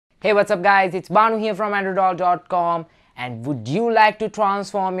Hey, what's up guys, it's Banu here from Andro.com, and would you like to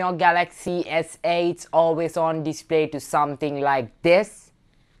transform your Galaxy S8's always on display to something like this?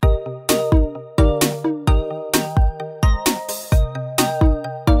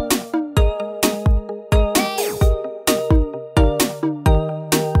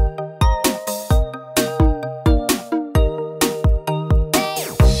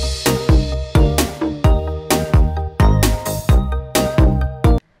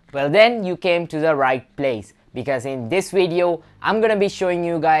 Well then, you came to the right place, because in this video I'm gonna be showing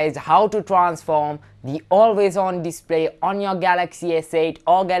you guys how to transform the always on display on your Galaxy S8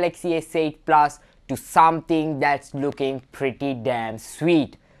 or Galaxy S8 Plus to something that's looking pretty damn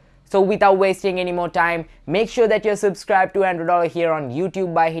sweet. So without wasting any more time, make sure that you're subscribed to Andro here on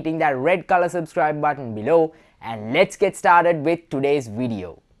YouTube by hitting that red color subscribe button below, and let's get started with today's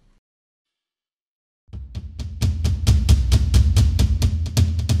video.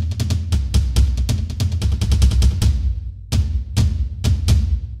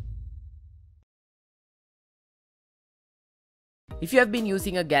 If you have been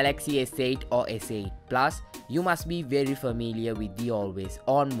using a Galaxy S8 or S8 Plus, you must be very familiar with the always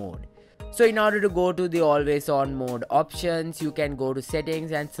on mode. So in order to go to the always on mode options, you can go to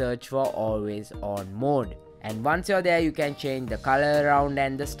settings and search for always on mode. And once you're there, you can change the color around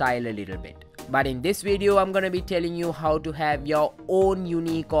and the style a little bit. But in this video, I'm gonna be telling you how to have your own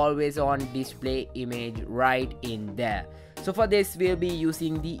unique always on display image right in there. So for this, we'll be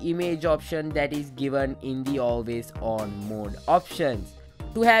using the image option that is given in the always on mode options.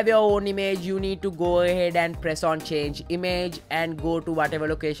 To have your own image, you need to go ahead and press on change image and go to whatever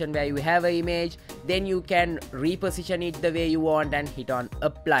location where you have an image. Then you can reposition it the way you want and hit on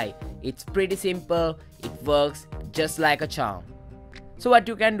apply. It's pretty simple. It works just like a charm. So what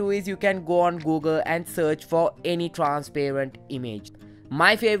you can do is you can go on Google and search for any transparent image.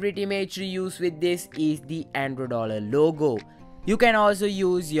 My favorite image to use with this is the Andro logo. You can also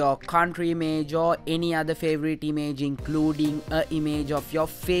use your country image or any other favorite image, including an image of your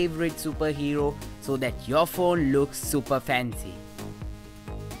favorite superhero, so that your phone looks super fancy.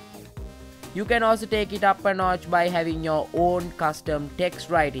 You can also take it up a notch by having your own custom text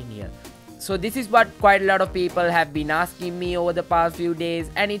right in here. So this is what quite a lot of people have been asking me over the past few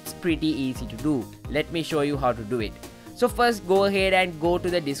days, and it's pretty easy to do. Let me show you how to do it. So first, go ahead and go to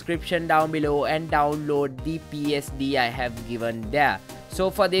the description down below and download the PSD I have given there. So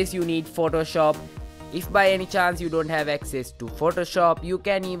for this, you need Photoshop. If by any chance you don't have access to Photoshop, you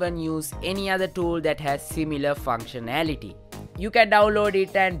can even use any other tool that has similar functionality. You can download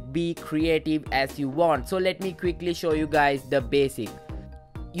it and be creative as you want. So let me quickly show you guys the basic.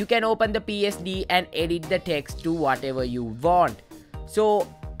 You can open the PSD and edit the text to whatever you want. So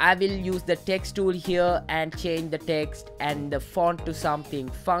I will use the text tool here and change the text and the font to something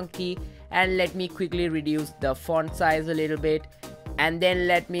funky, and let me quickly reduce the font size a little bit, and then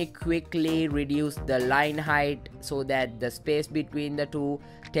let me quickly reduce the line height so that the space between the two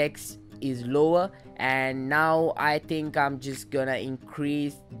texts is lower. And now I think I'm just gonna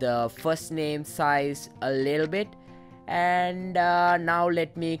increase the first name size a little bit. And now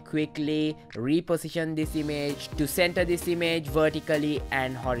let me quickly reposition this image to center this image vertically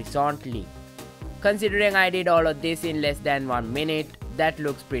and horizontally. Considering I did all of this in less than 1 minute, that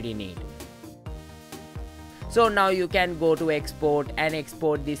looks pretty neat. So now you can go to export and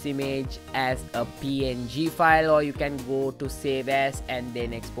export this image as a PNG file, or you can go to save as and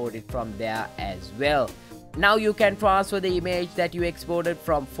then export it from there as well. Now you can transfer the image that you exported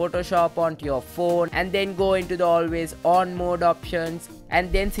from Photoshop onto your phone, and then go into the always on mode options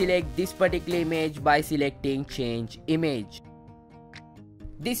and then select this particular image by selecting change image.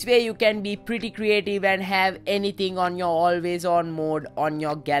 This way you can be pretty creative and have anything on your always on mode on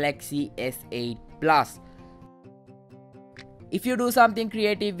your Galaxy S8 Plus. If you do something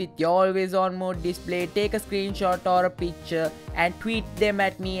creative with your always on mode display, take a screenshot or a picture and tweet them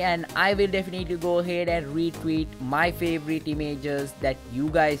at me, and I will definitely go ahead and retweet my favorite images that you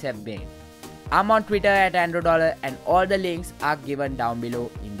guys have made. I'm on Twitter at Andro, and all the links are given down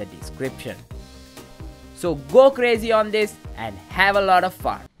below in the description. So go crazy on this and have a lot of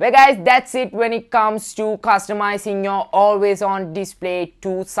fun. Well guys, that's it when it comes to customizing your always on display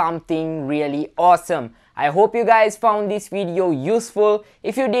to something really awesome. I hope you guys found this video useful.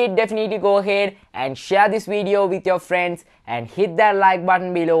 If you did, definitely go ahead and share this video with your friends and hit that like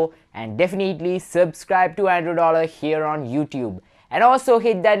button below, and definitely subscribe to Andro here on YouTube. And also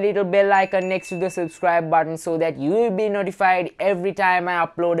hit that little bell icon next to the subscribe button so that you will be notified every time I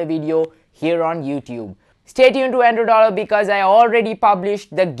upload a video here on YouTube. Stay tuned to Andro because I already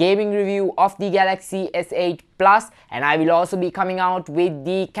published the gaming review of the Galaxy S8 Plus, and I will also be coming out with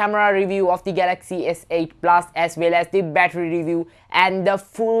the camera review of the Galaxy S8 Plus as well as the battery review and the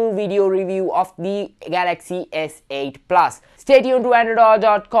full video review of the Galaxy S8 Plus. Stay tuned to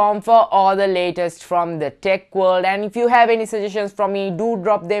andro.com for all the latest from the tech world, and if you have any suggestions from me, do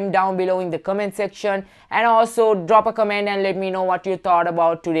drop them down below in the comment section, and also drop a comment and let me know what you thought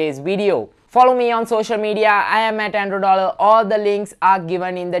about today's video. Follow me on social media. I am at Andro. All the links are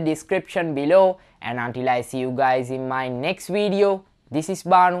given in the description below. And until I see you guys in my next video, this is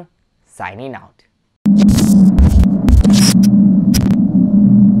Banu signing out.